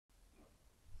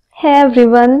Hey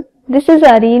everyone, this is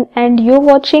Areen and you're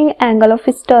watching Angle of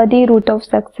Study Root of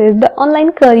Success, the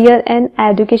online career and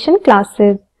education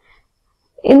classes.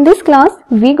 In this class,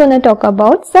 we're gonna talk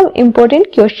about some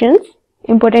important questions,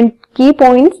 important key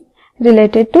points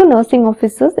related to nursing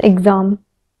officers exam.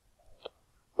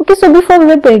 Okay, so before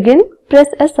we begin, press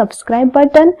a subscribe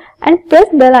button and press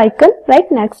bell icon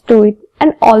right next to it,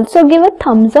 and also give a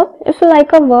thumbs up if you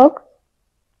like our work.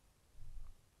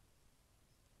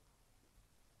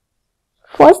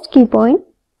 First key point,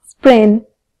 sprain.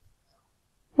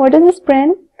 What is a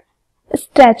sprain?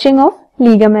 Stretching of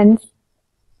ligaments.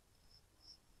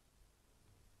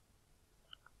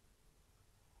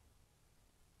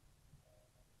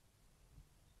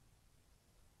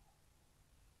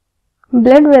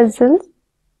 Blood vessels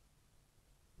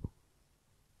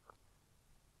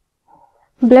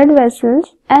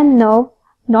and nerve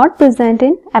not present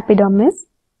in epidermis.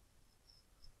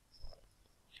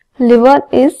 Liver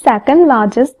is second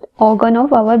largest organ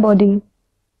of our body.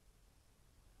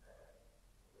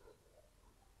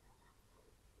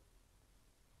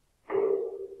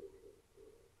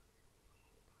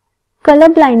 Color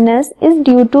blindness is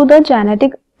due to the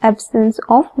genetic absence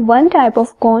of one type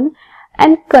of cone,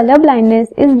 and color blindness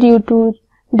is due to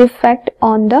defect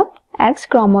on the X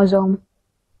chromosome.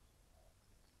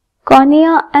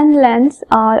 Cornea and lens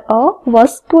are a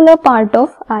vascular part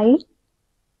of eye.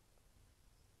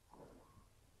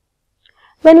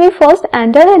 When we first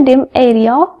enter a dim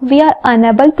area, we are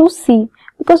unable to see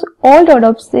because all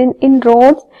rhodopsin in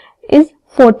rods is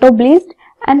photobleached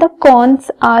and the cones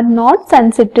are not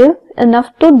sensitive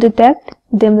enough to detect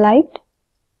dim light.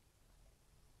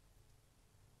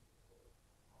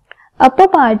 Upper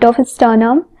part of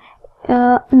sternum,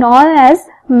 known as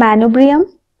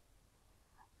manubrium.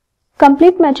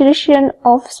 Complete maturation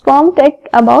of sperm takes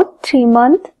about 3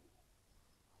 months.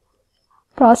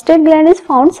 Prostate gland is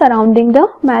found surrounding the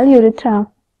male urethra.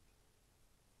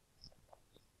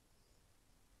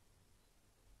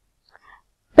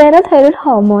 Parathyroid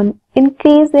hormone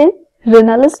increase in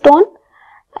renal stone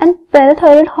and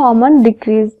parathyroid hormone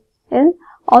decrease in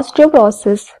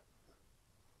osteoporosis.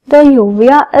 The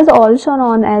uvea is also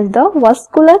known as the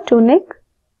vascular tunic.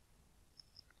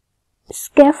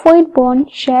 Scaphoid bone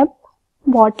shape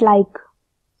boat-like.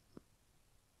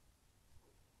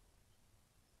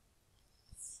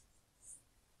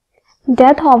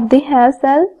 Death of the hair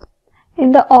cell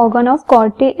in the organ of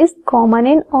Corti is common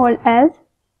in old age.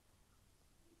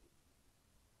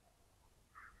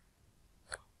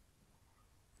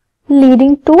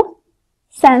 Leading to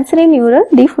sensory neural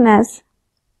deafness.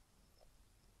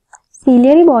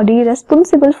 Ciliary body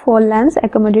responsible for lens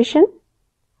accommodation.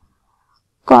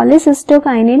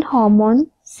 Cholecystokinin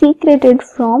hormone secreted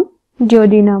from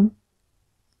duodenum.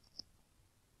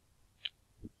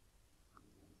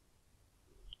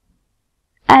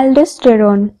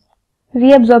 Aldosterone,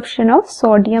 reabsorption of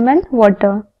sodium and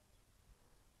water.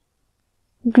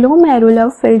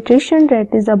 Glomerular filtration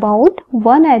rate is about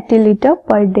 180 liters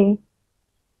per day.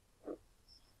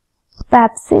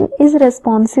 Pepsin is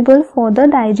responsible for the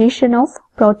digestion of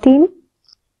protein.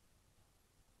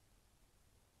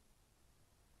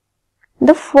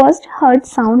 The first heart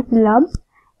sound lub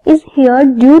is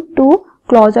heard due to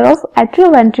closure of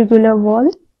atrioventricular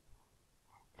wall,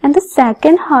 and the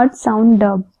second heart sound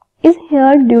dub is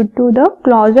heard due to the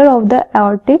closure of the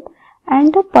aortic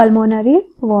and the pulmonary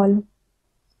wall.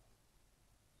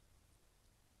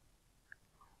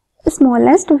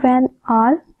 Smallest veins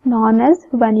are known as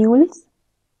venules.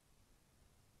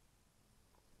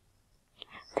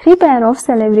 3 pairs of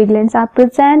salivary glands are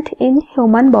present in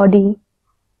human body.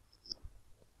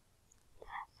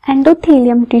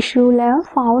 Endothelium tissue layer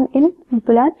found in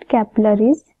blood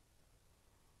capillaries.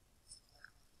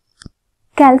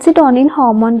 Calcitonin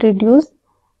hormone reduce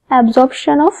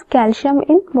absorption of calcium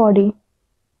in body.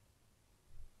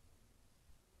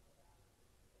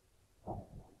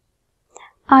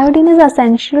 Iodine is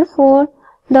essential for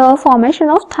the formation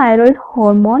of thyroid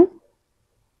hormone.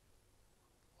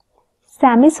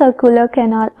 Semicircular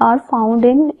canal are found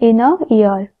in inner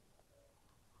ear.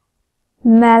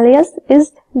 Malleus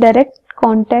is direct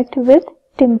contact with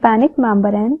tympanic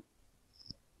membrane.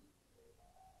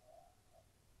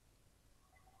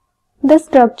 The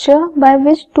structure by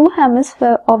which 2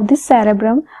 hemispheres of the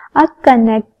cerebrum are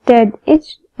connected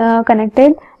is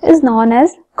known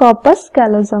as corpus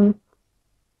callosum.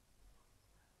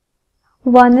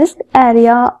 One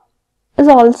area is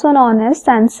also known as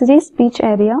sensory speech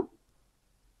area.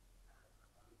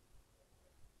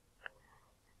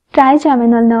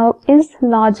 Trigeminal nerve is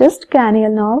largest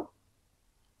cranial nerve.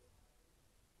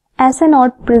 as a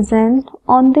node present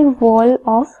on the wall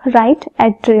of right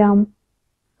atrium.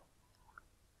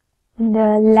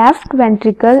 The left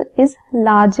ventricle is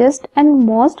largest and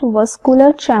most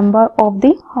vascular chamber of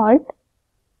the heart.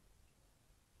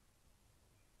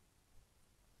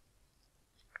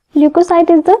 Leucocyte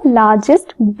is the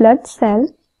largest blood cell.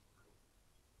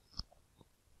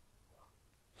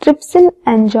 Trypsin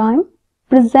enzyme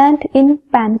present in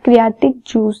pancreatic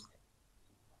juice.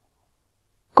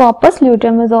 Corpus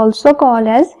luteum is also called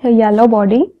as yellow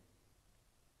body.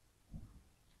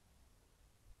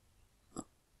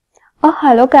 A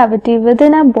hollow cavity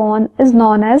within a bone is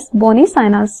known as bony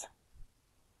sinus.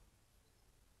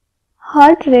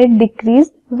 Heart rate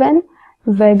decreases when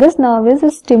vagus nerve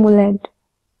is stimulated.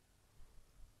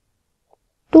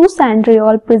 Two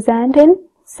centrioles present in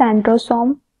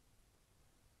centrosome.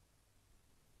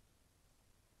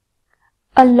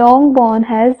 A long bone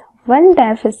has one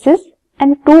diaphysis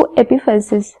and two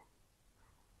epiphyses.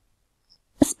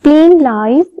 Spleen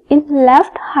lies in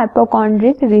left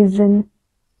hypochondriac region.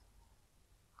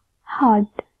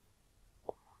 Heart.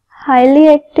 Highly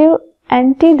active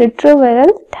antiretroviral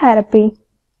therapy.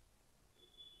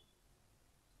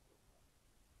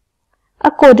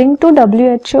 According to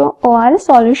WHO, OR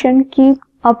solution keep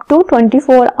up to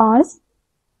 24 hours.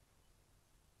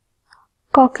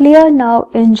 Cochlear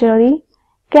nerve injury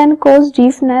can cause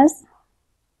deafness.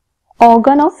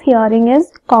 Organ of hearing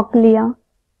is cochlea.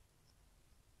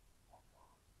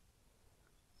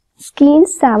 Skin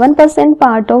 7%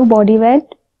 part of body weight.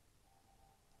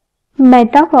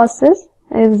 Metamorphosis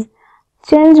is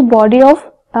change of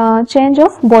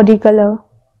body color.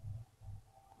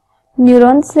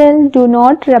 Neuron cell do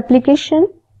not replication.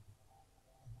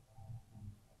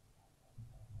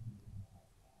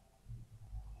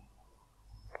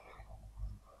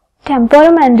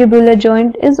 Temporomandibular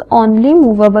joint is only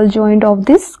movable joint of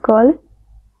the skull.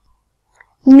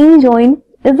 Knee joint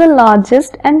is the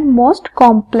largest and most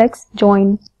complex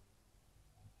joint.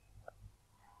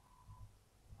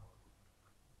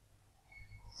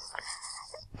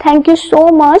 Thank you so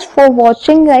much for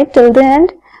watching right till the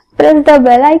end. Press the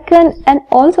bell icon and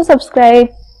also subscribe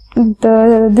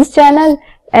this channel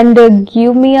and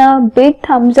give me a big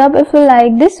thumbs up if you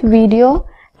like this video.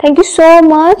 Thank you so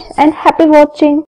much and happy watching.